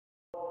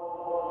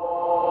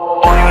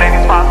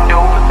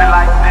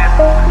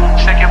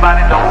your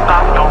body, don't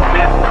stop, don't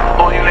miss.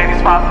 All you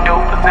ladies pop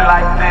your pussy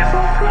like this.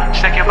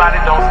 Shake your body,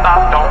 don't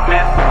stop, don't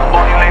miss.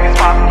 All you ladies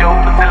pop your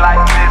pussy like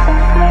this.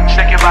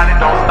 Shake your body,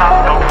 don't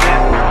stop, don't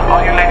miss.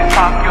 All you ladies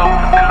pop your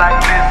pussy like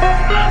this.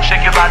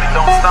 Shake your body,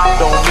 don't stop,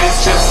 don't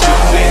miss. Just do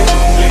it,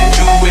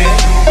 do it,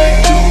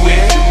 do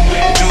it, do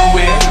it, do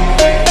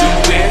it, do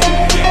it,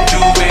 do it,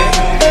 do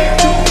it,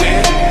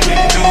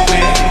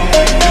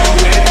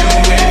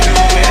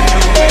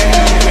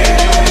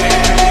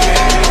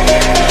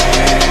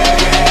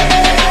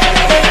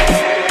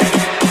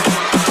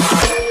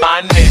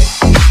 my neck,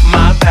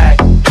 my back,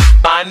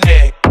 my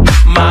neck,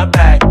 my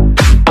back,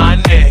 my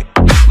neck,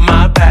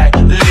 my back.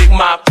 Lick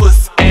my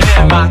pussy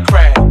and my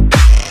crack.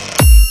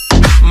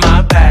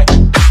 My back,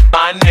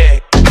 my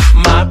neck,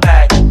 my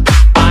back,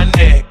 my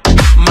neck,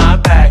 my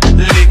back.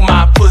 Lick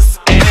my pussy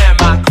and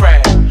my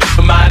crack.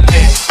 My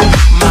neck,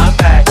 my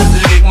back,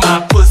 lick my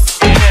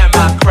pussy and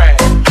my crack.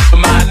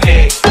 My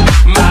neck,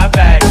 my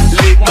back,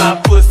 lick my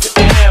pussy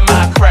and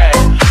my crack.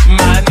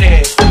 My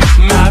neck,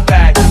 my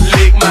back,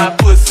 lick my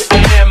pussy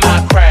and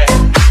my crack.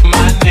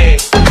 My neck,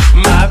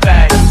 my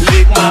back,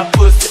 lick my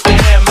pussy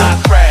and my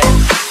crack.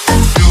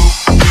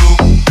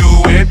 Do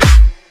it,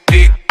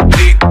 dick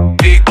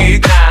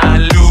it down,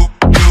 loop,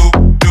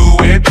 do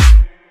it,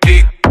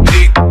 dick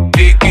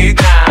it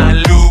down,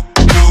 loop,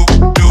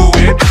 do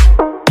it,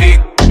 dick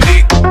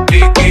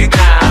it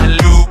down,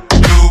 loop,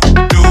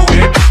 do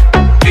it,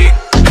 dick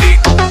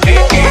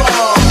it.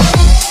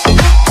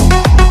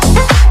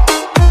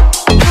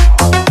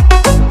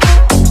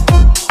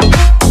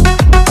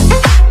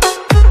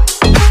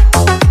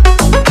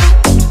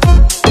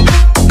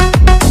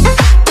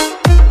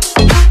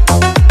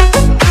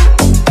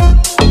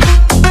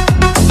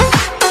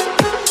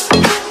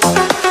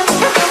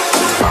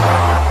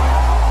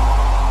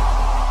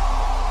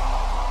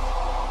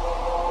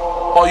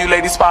 All you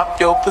ladies pop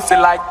your pussy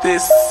like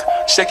this.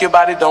 Shake your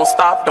body, don't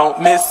stop,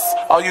 don't miss.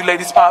 All you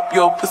ladies pop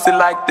your pussy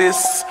like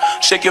this.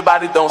 Shake your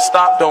body, don't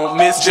stop, don't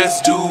miss.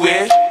 Just do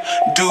it,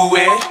 do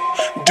it,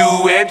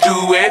 do it,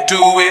 do it,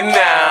 do it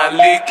now.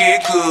 Lick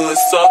it good,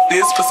 suck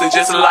this pussy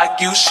just like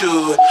you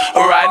should.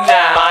 Right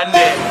now, my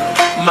neck,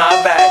 my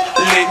back,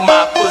 lick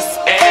my pussy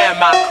and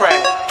my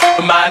crack.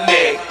 My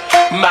neck,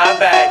 my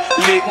back,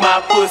 lick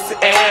my pussy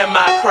and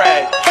my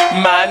crack.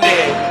 My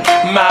neck,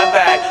 my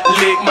back,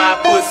 lick my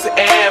pussy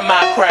and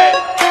my crack.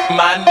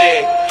 My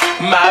neck,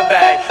 my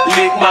back,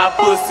 lick my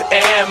pussy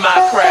and my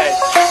crack.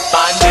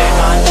 My neck,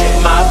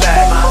 my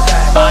back,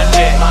 my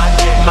neck, my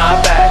back, my neck, my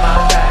back,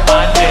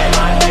 my neck,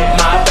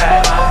 my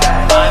back,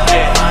 my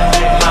neck,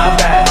 my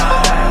back,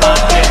 my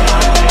neck,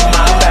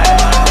 my back,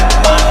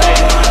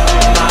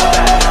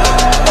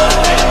 my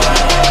neck.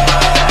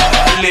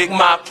 Lick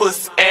my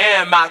pussy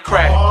and my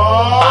crack.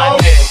 My